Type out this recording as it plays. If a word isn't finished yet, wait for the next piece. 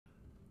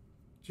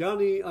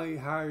Johnny, I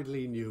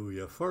Hardly Knew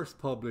You, first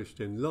published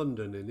in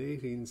London in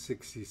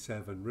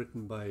 1867,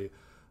 written by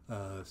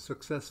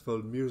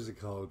successful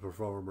music hall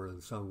performer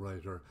and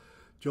songwriter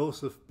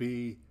Joseph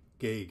B.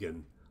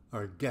 Geoghegan,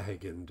 or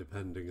Geoghegan,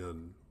 depending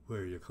on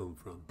where you come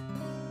from.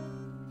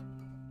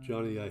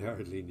 Johnny, I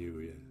Hardly Knew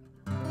You.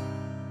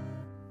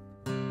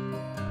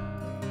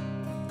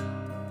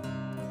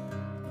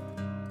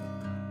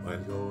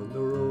 While going the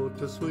road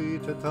to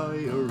sweet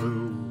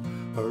Athy-a-roo,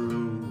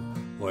 hurroo.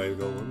 While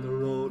going the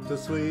road to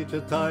sweet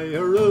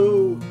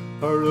Athy-a-roo,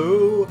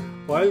 hurroo.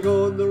 While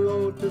going the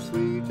road to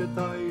sweet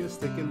Athy, a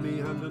sticking me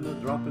hand and a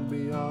dropping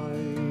me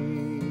eye.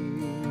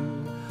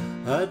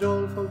 A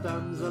doleful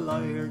damsel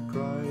I heard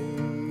cry,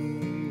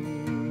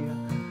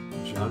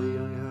 Johnny,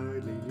 I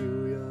hardly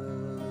knew ya.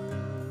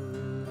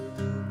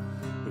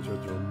 With your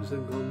drums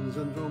and guns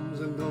and drums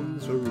and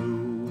guns,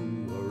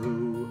 hurroo,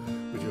 hurroo.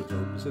 With your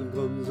drums and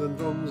guns and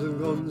drums and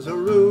guns,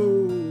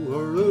 hurroo,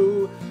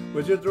 hurroo.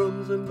 With your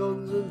drums and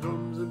guns and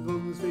drums and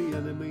guns, the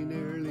enemy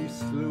nearly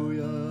slew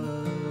ya.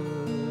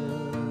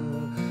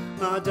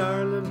 Ah,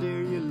 darling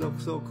dear, you look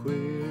so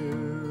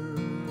queer,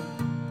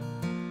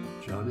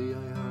 Johnny,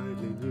 I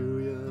hardly knew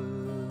ya.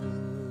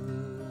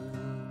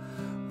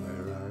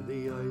 Where are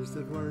the eyes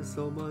that were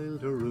so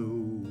mild,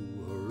 hurroo,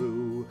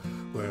 hurroo?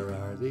 Where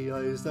are the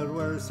eyes that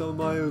were so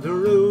mild,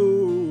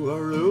 hurroo,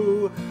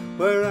 hurroo?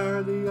 Where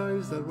are the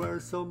eyes that were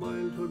so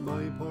mild when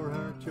my poor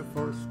heart you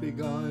first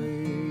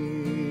beguiled?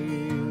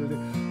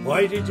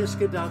 Why did you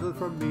skedaddle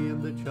from me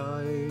and the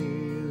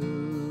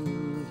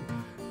child?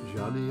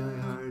 Johnny, I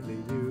hardly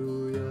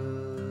knew ya.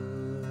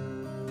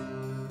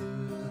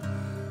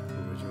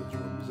 With your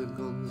drums and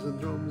guns and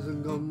drums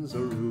and guns,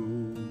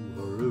 hurroo,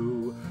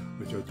 hurroo.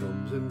 With your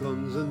drums and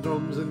guns and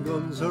drums and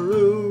guns,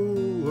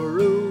 hurroo,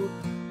 hurroo.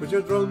 With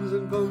your drums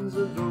and guns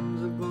and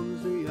drums and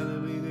guns, the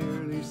enemy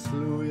nearly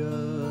slew ya.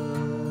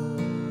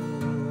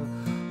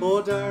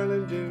 Oh,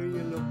 darling dear,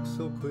 you look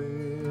so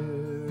queer,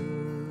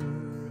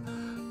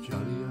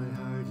 Johnny, I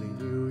hardly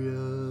knew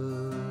ya.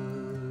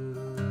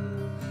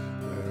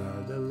 Where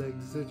are the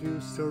legs that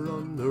used to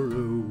run,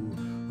 hurroo,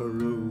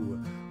 hurroo?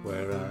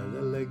 Where are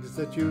the legs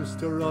that used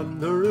to run,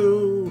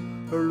 hurroo,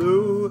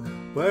 hurroo?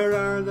 Where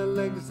are the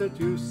legs that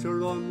used to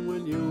run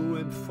when you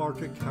went for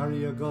to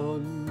carry a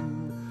gun?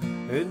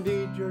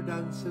 Indeed, your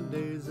dancing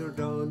days are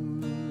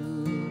done.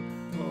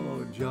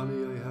 Oh,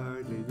 Johnny, I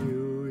hardly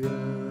knew ya.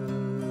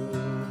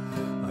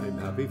 I'm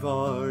happy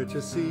for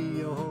to see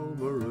you home,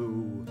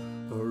 hurroo,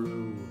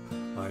 hurroo.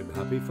 I'm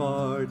happy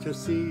for to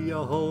see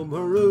you home,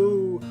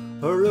 hurroo,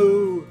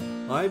 hurroo.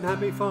 I'm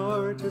happy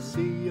for to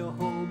see you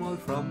home, all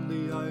from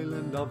the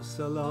island of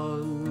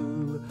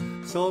Ceylon.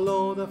 So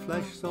low the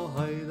flesh, so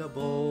high the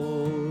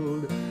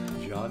bone,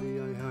 Johnny,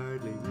 I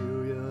hardly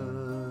knew ya.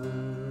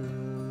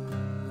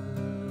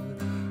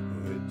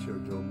 With your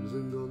drums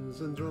and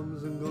guns and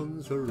drums and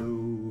guns,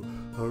 hurroo,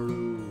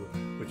 hurroo.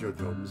 With your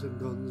drums and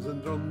guns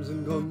and drums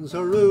and guns,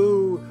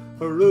 hurroo,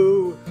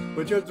 hurroo.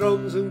 With your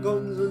drums and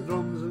guns and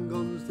drums and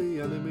guns,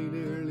 the enemy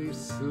nearly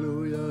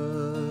slew ya.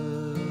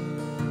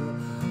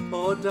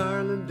 Oh,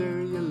 darling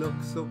dear, you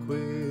look so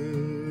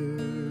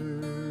queer,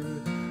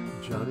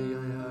 Johnny,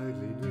 I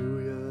hardly knew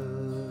ya.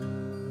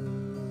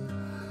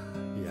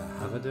 You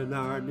haven't an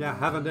arm, you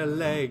haven't a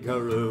leg,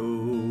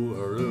 hurroo,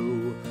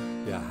 hurroo.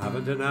 You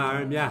haven't an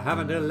arm, you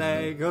haven't a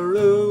leg,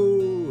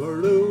 hurroo,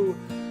 hurroo.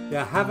 You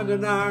haven't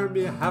an arm,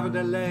 you haven't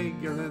a leg,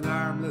 you're an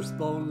armless,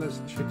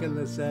 boneless,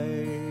 chickenless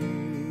egg.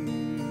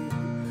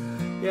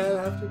 You'll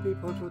have to be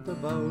put with the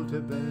bowl to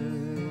beg,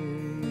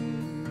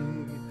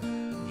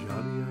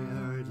 Johnny, I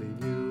hardly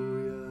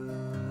knew ya.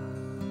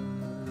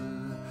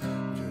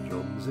 With your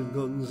drums and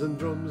guns and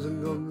drums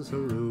and guns,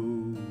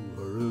 hurroo,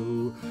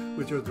 hurroo.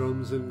 With your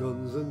drums and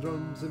guns and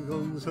drums and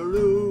guns,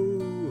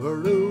 hurroo,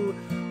 hurroo.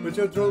 With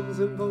your drums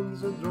and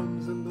guns and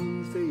drums and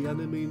guns, the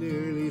enemy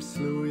nearly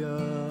slew ya.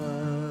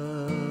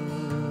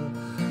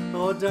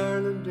 Oh,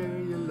 darling dear,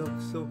 you look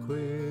so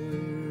queer,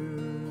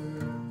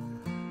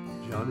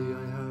 Johnny,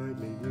 I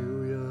hardly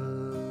knew ya.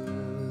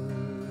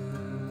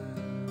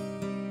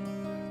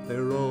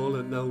 They're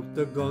rolling out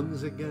the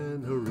guns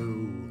again,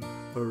 hurroo,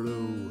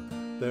 hurroo.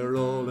 They're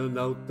rolling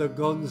out the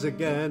guns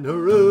again,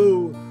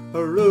 hurroo,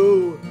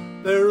 hurroo.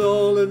 They're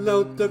rolling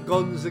out the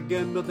guns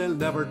again, but they'll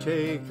never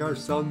take our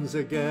sons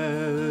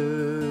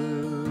again.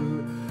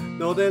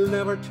 No, they'll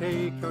never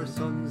take our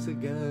sons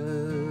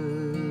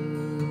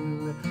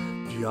again,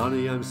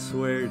 Johnny, I'm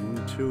swearing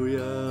to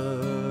ya.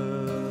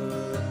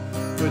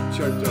 With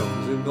your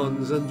drums and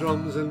guns and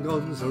drums and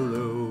guns,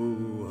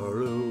 hurroo,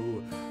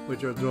 hurroo.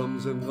 With your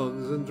drums and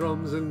guns and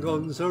drums and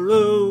guns,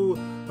 hurroo,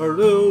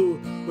 hurroo.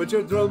 With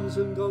your drums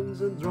and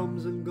guns and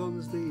drums and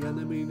guns, the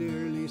enemy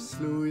nearly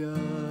slew ya.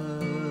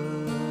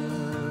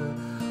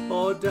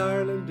 Oh,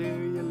 darling dear,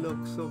 you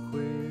look so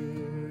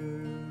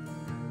queer,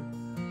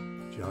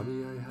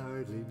 Johnny, I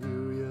hardly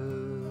knew ya.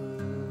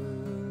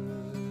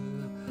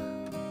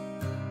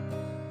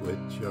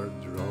 With your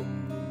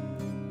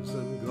drums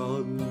and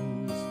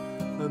guns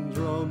and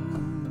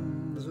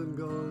drums and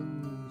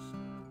guns,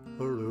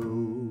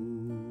 hurroo,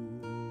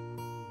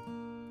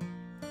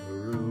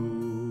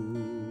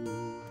 Hooroo.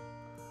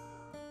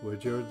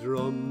 With your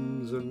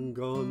drums and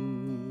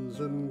guns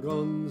and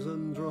guns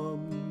and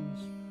drums,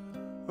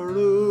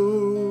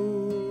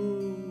 hooroo,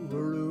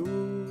 hooroo.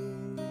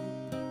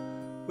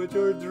 With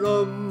your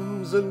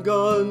drums and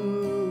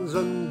guns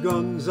and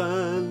guns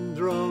and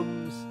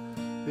drums,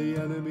 the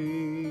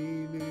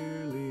enemy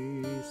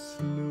nearly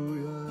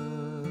slew ya.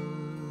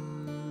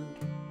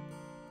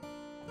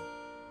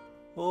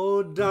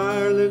 Oh,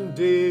 darling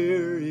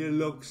dear, you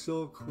look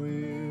so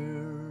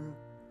queer,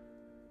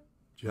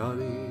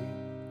 Johnny,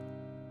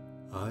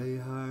 I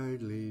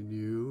hardly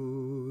knew